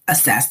be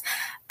assessed.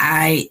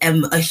 I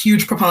am a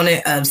huge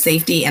proponent of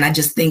safety. And I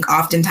just think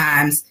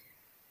oftentimes,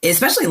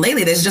 especially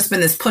lately, there's just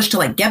been this push to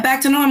like, get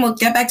back to normal.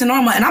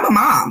 And I'm a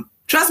mom.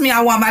 Trust me,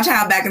 I want my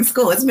child back in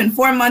school. It's been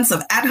 4 months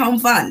of at-home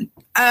fun.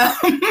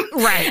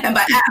 Right. And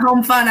by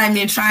at-home fun, I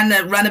mean trying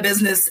to run a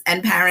business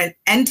and parent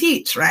and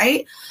teach,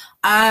 right?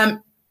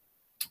 But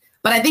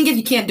I think if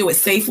you can't do it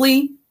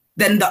safely,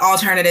 then the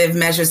alternative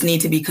measures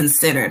need to be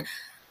considered.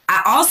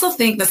 I also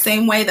think the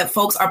same way that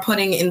folks are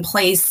putting in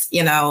place,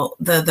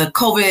 the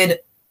COVID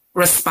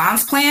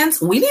response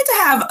plans, we need to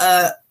have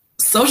a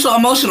social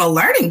emotional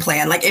learning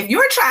plan. Like if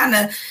you're trying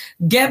to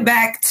get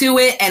back to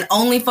it and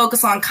only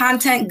focus on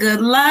content,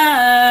 good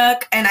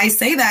luck. And I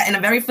say that in a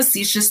very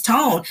facetious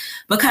tone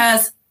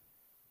because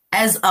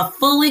as a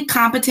fully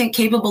competent,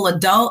 capable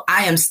adult,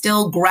 I am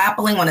still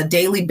grappling on a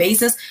daily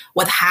basis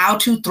with how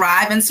to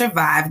thrive and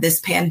survive this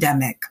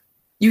pandemic.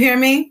 You hear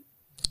me?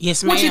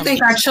 Yes, ma'am. What do you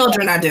think our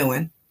children are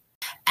doing?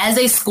 As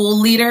a school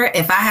leader,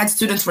 if I had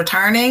students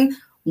returning,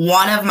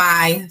 one of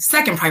my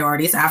second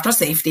priorities after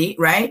safety,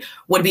 right,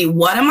 would be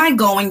what am I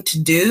going to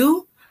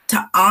do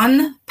to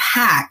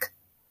unpack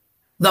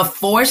the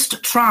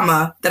forced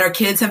trauma that our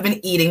kids have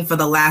been eating for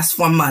the last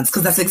 4 months?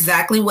 Because that's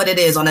exactly what it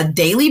is. On a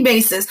daily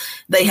basis,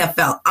 they have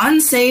felt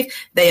unsafe.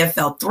 They have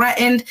felt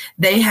threatened.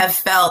 They have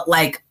felt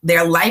like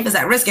their life is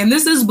at risk. And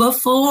this is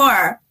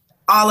before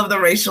all of the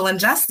racial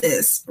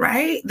injustice,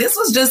 right? This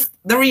was just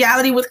the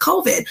reality with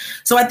COVID.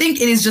 So I think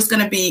it is just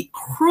going to be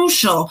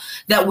crucial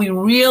that we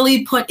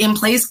really put in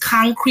place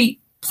concrete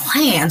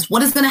plans.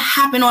 What is going to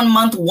happen on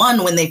month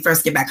 1 when they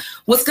first get back?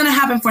 What's going to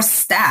happen for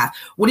staff?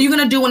 What are you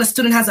going to do when a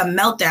student has a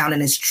meltdown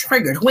and is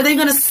triggered? Who are they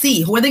going to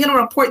see? Who are they going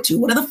to report to?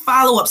 What are the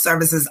follow-up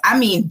services? I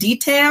mean,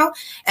 detail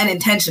and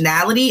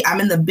intentionality. I'm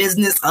in the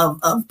business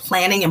of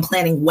planning and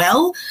planning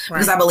well,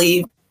 because I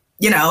believe,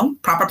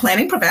 proper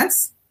planning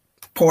prevents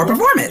poor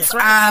performance.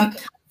 Right.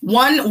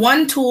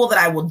 One tool that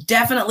I will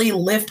definitely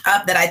lift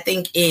up that I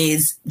think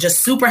is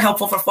just super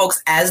helpful for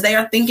folks as they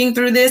are thinking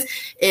through this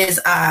is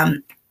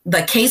the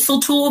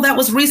CASEL tool that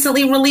was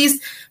recently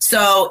released.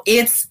 So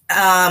it's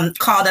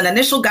called An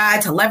Initial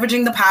Guide to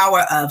Leveraging the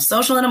Power of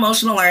Social and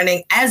Emotional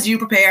Learning as you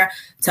prepare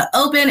to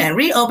open and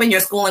reopen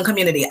your school and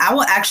community. I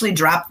will actually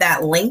drop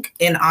that link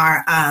in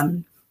our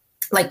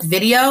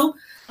video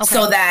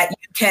so that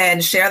you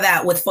can share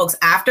that with folks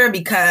after,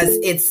 because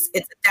it's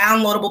a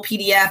downloadable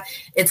PDF.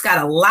 It's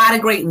got a lot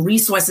of great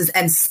resources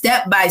and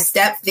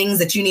step-by-step things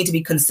that you need to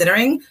be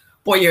considering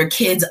for your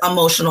kids'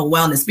 emotional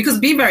wellness. Because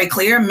be very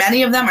clear,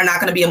 many of them are not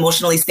going to be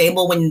emotionally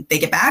stable when they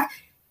get back.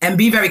 And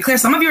be very clear,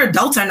 some of your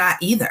adults are not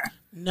either.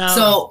 No.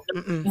 So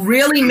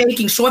really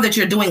making sure that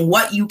you're doing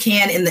what you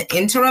can in the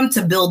interim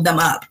to build them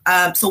up.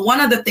 So one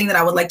other thing that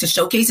I would like to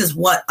showcase is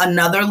what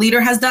another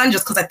leader has done,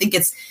 just because I think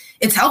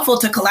it's helpful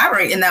to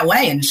collaborate in that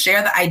way and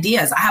share the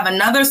ideas. I have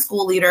another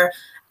school leader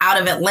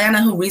out of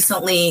Atlanta who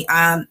recently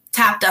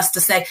tapped us to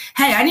say,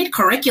 hey, I need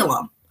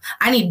curriculum.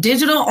 I need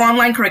digital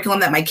online curriculum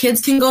that my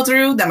kids can go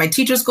through, that my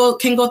teachers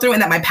can go through,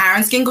 and that my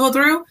parents can go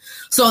through,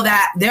 so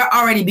that they're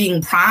already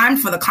being primed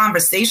for the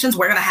conversations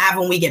we're going to have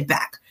when we get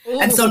back. Ooh.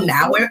 And so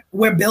now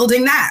we're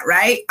building that,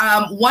 right?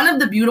 One of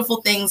the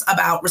beautiful things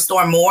about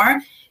Restore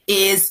More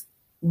is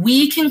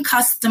we can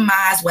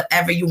customize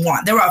whatever you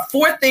want. There are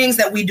 4 things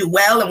that we do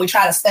well, and we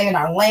try to stay in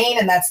our lane,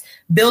 and that's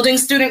building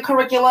student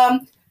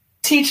curriculum,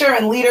 teacher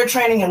and leader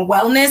training and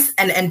wellness,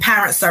 and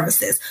parent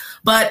services.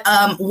 But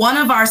one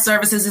of our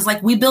services is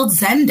we build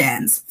Zen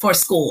dens for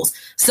schools.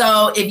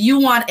 So if you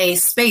want a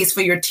space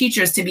for your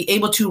teachers to be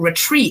able to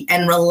retreat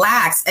and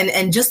relax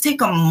and just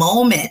take a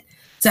moment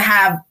to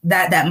have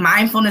that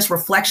mindfulness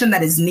reflection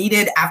that is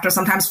needed after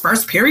sometimes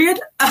first period.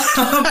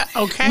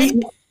 Okay.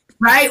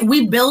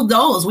 We build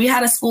those. We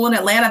had a school in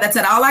Atlanta that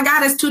said, all I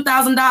got is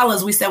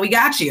 $2,000. We said, we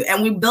got you.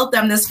 And we built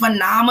them this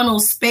phenomenal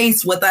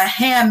space with a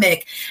hammock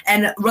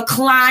and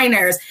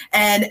recliners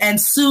and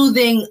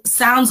soothing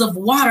sounds of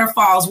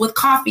waterfalls with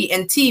coffee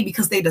and tea,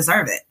 because they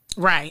deserve it.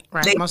 Right.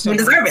 They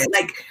deserve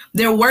it.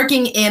 They're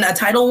working in a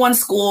Title I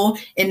school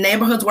in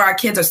neighborhoods where our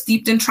kids are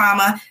steeped in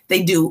trauma.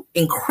 They do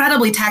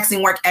incredibly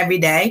taxing work every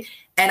day.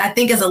 And I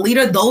think as a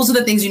leader, those are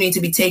the things you need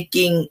to be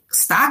taking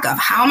stock of.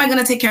 How am I going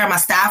to take care of my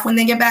staff when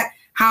they get back?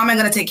 How am I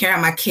going to take care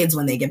of my kids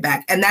when they get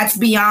back? And that's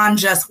beyond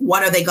just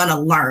what are they going to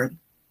learn?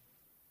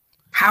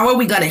 How are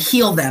we going to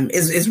heal them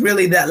is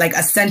really the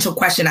essential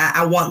question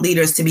I want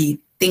leaders to be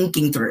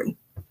thinking through.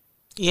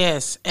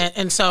 Yes.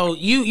 And so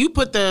you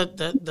put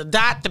the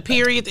dot, the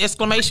period, the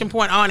exclamation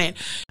point on it.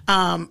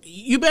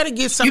 You better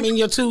get something in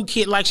your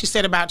toolkit, like she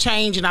said, about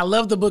change. And I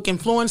love the book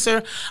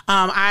Influencer.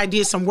 I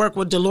did some work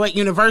with Deloitte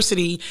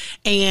University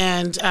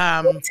and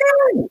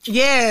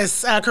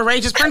yes,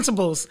 Courageous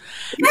Principles.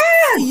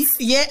 Yes.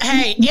 Yeah.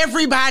 Hey,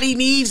 everybody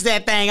needs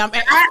that thing.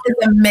 That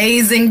is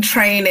amazing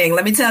training.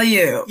 Let me tell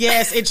you.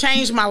 Yes, it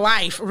changed my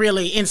life,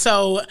 really. And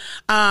so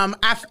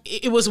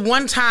it was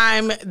one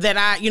time that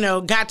I,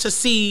 got to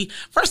see.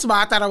 First of all,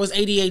 I thought I was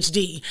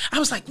ADHD. I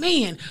was like,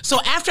 man. So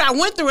after I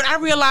went through it, I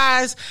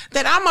realized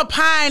that I'm a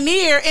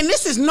pioneer and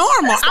this is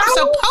normal.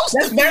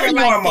 That's very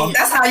normal. Like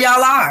that's how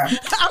y'all are.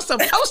 I'm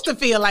supposed to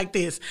feel like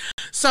this.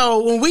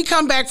 So when we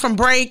come back from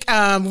break,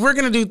 we're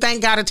going to do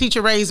Thank God a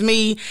Teacher Raised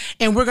Me,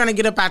 and we're going to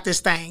get up out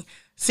this thing.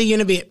 See you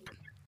in a bit.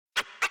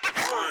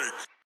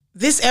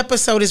 This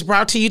episode is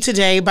brought to you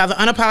today by the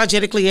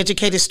Unapologetically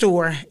Educated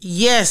Store.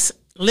 Yes,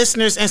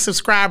 listeners and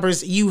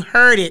subscribers, you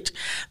heard it.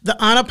 The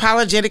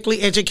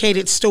Unapologetically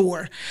Educated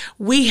Store.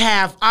 We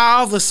have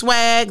all the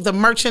swag, the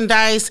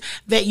merchandise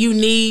that you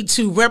need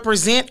to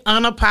represent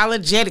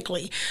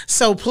unapologetically.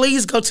 So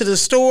please go to the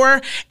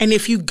store. And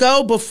if you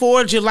go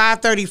before July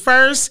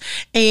 31st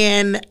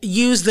and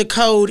use the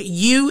code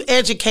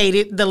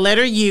UEducated, the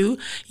letter U,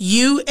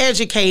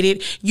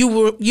 UEducated, you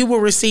will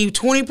receive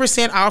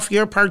 20% off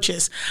your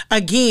purchase.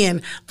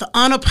 Again, the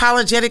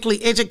Unapologetically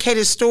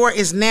Educated Store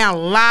is now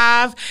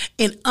live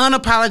and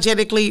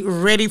unapologetically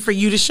ready for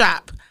you to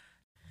shop.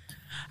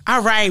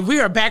 All right, we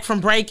are back from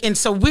break, and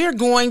so we're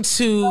going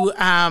to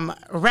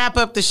wrap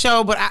up the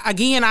show. But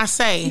I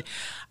say,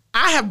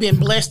 I have been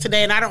blessed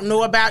today, and I don't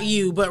know about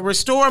you, but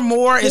Restore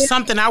More is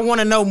something I want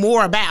to know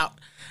more about.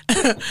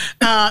 And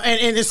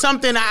it's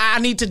something I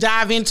need to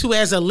dive into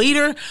as a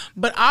leader.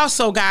 But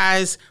also,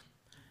 guys,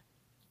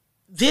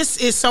 this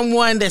is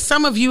someone that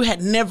some of you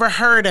had never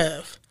heard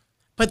of,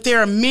 but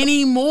there are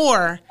many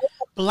more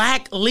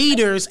Black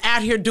leaders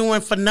out here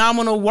doing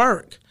phenomenal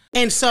work.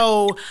 And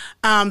so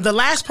the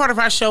last part of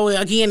our show,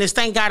 again, is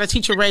Thank God a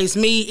Teacher Raised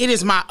Me. It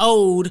is my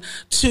ode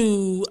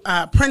to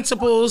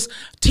principals,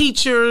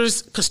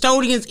 teachers,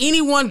 custodians,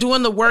 anyone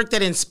doing the work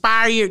that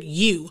inspired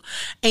you.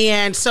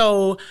 And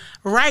so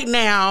right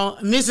now,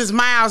 Mrs.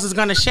 Miles is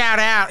going to shout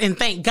out and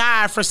thank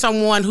God for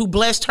someone who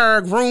blessed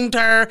her, groomed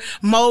her,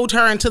 molded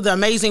her into the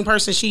amazing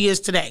person she is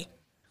today.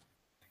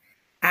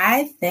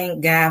 I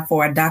thank God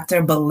for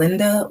Dr.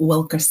 Belinda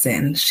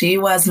Wilkerson. She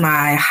was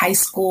my high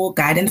school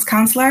guidance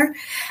counselor.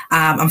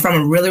 I'm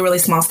from a really, really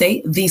small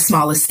state, the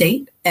smallest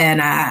state. And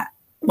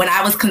when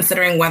I was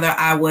considering whether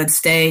I would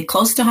stay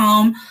close to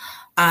home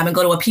and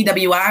go to a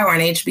PWI or an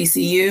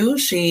HBCU,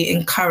 she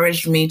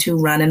encouraged me to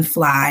run and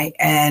fly.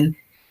 And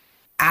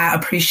I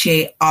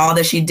appreciate all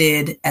that she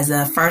did as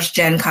a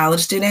first-gen college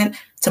student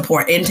to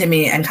pour into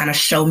me and kind of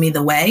show me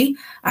the way.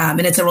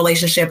 And it's a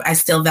relationship I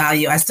still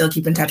value. I still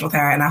keep in touch with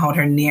her, and I hold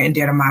her near and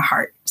dear to my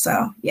heart.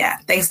 So, yeah,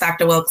 thanks,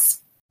 Dr. Wilkes.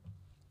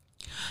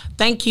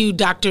 Thank you,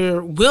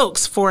 Dr.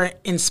 Wilkes, for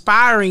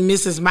inspiring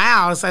Mrs.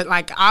 Miles.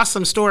 Like,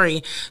 awesome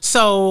story.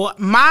 So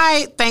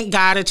my Thank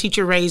God a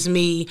Teacher Raised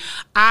Me,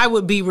 I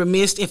would be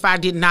remiss if I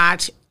did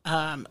not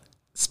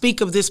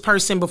speak of this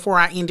person before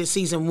I ended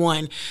season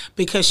 1,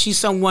 because she's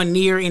someone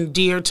near and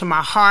dear to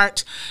my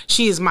heart.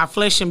 She is my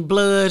flesh and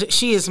blood.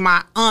 She is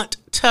my Aunt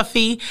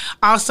Tuffy,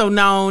 also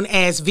known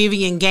as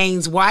Vivian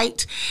Gaines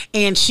White,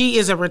 and she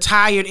is a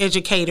retired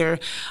educator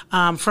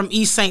from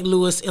East St.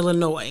 Louis,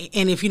 Illinois.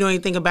 And if you know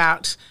anything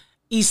about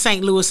East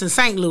St. Louis and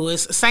St.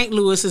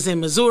 Louis is in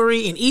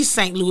Missouri and East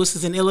St. Louis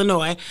is in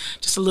Illinois.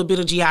 Just a little bit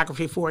of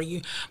geography for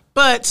you.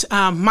 But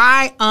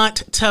my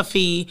Aunt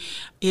Tuffy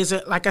is,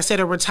 like I said,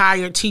 a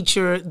retired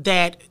teacher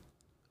that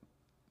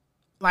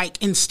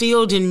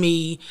instilled in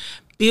me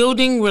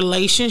building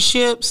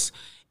relationships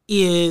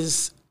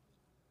is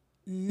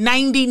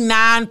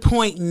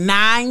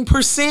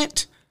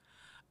 99.9%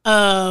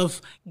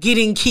 of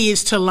getting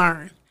kids to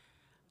learn.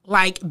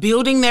 Like,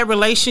 building that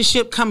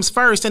relationship comes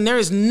first, and there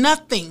is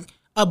nothing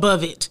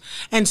above it.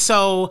 And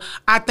so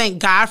I thank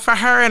God for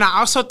her. And I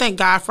also thank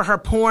God for her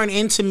pouring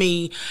into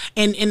me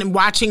and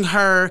watching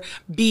her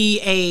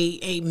be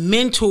a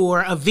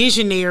mentor, a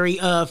visionary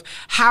of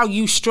how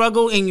you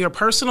struggle in your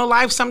personal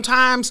life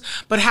sometimes,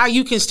 but how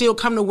you can still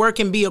come to work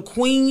and be a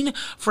queen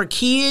for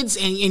kids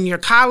and your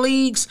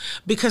colleagues,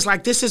 because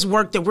this is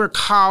work that we're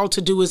called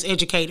to do as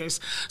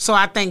educators. So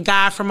I thank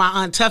God for my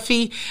Aunt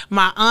Tuffy.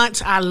 My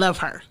aunt, I love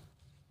her.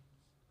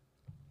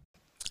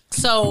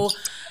 So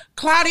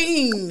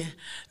Claudine,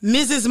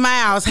 Mrs.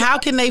 Miles, how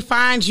can they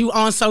find you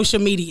on social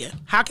media?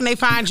 How can they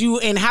find you,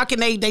 and how can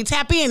they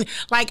tap in?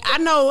 I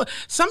know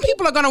some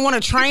people are going to want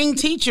to train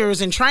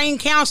teachers and train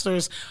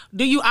counselors.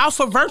 Do you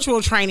offer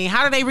virtual training?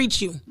 How do they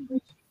reach you?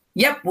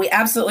 Yep, we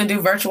absolutely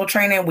do virtual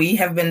training. We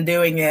have been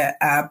doing it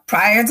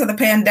prior to the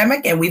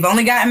pandemic, and we've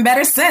only gotten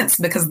better since,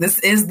 because this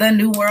is the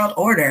new world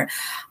order.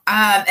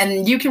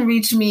 And you can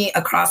reach me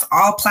across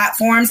all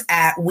platforms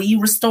at We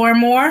Restore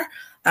More.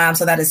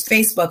 So that is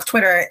Facebook,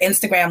 Twitter,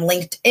 Instagram,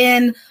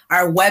 LinkedIn.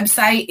 Our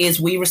website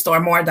is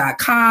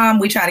werestoremore.com.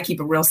 We try to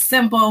keep it real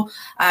simple.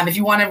 If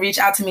you want to reach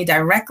out to me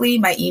directly,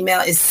 my email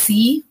is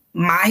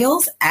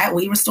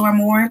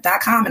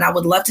cmiles@werestoremore.com. And I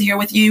would love to hear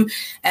with you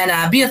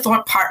and be a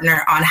thought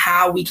partner on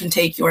how we can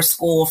take your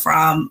school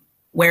from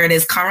where it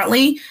is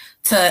currently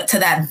to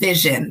that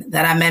vision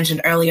that I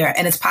mentioned earlier.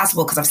 And it's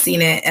possible because I've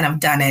seen it and I've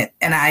done it.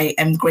 And I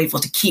am grateful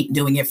to keep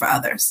doing it for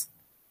others.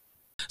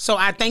 So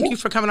I thank you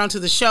for coming on to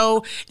the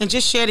show and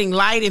just shedding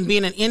light and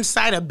being an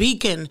insight, a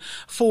beacon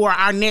for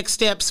our next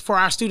steps for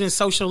our students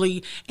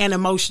socially and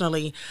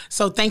emotionally.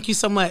 So thank you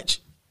so much.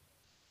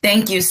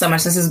 Thank you so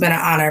much. This has been an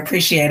honor.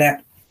 Appreciate it.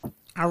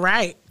 All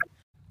right.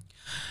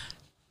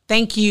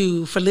 Thank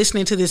you for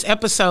listening to this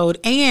episode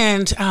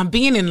and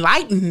being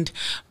enlightened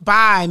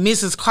by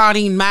Mrs.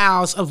 Claudine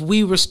Miles of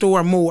We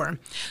Restore More.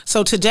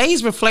 So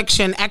today's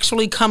reflection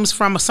actually comes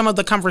from some of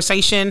the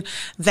conversation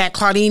that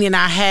Claudine and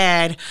I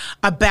had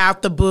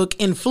about the book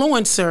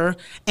Influencer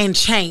and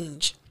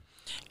Change.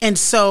 And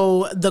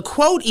so the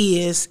quote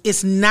is,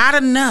 "It's not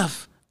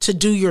enough to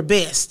do your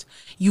best.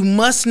 You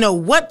must know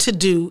what to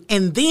do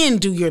and then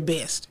do your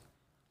best."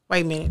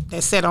 Wait a minute,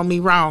 that said on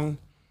me wrong.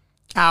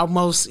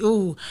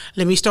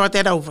 Let me start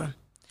that over.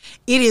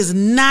 It is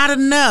not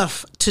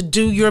enough to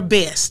do your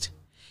best.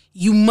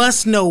 You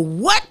must know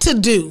what to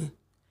do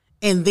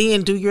and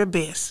then do your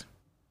best.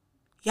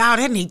 Y'all,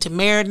 that need to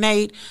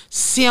marinate,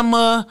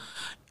 simmer,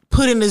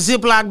 put in a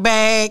Ziploc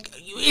bag.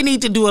 You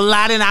need to do a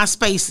lot in our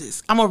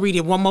spaces. I'm going to read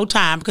it one more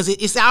time because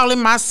it's all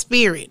in my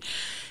spirit.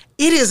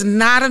 It is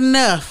not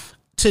enough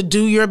to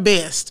do your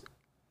best.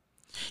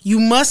 You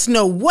must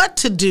know what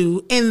to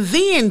do and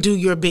then do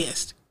your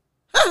best.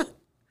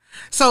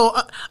 So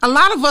a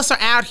lot of us are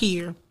out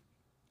here, I'm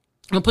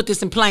going to put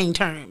this in plain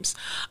terms.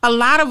 A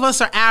lot of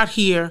us are out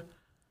here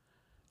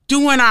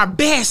doing our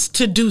best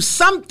to do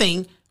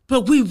something,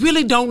 but we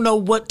really don't know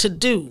what to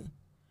do.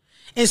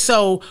 And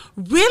so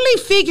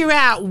really figure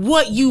out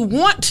what you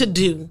want to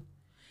do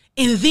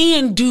and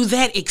then do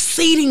that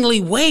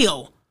exceedingly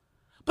well.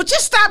 But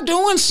just stop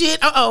doing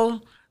shit.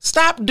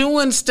 Stop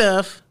doing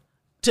stuff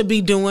to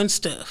be doing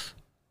stuff.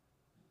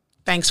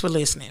 Thanks for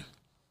listening.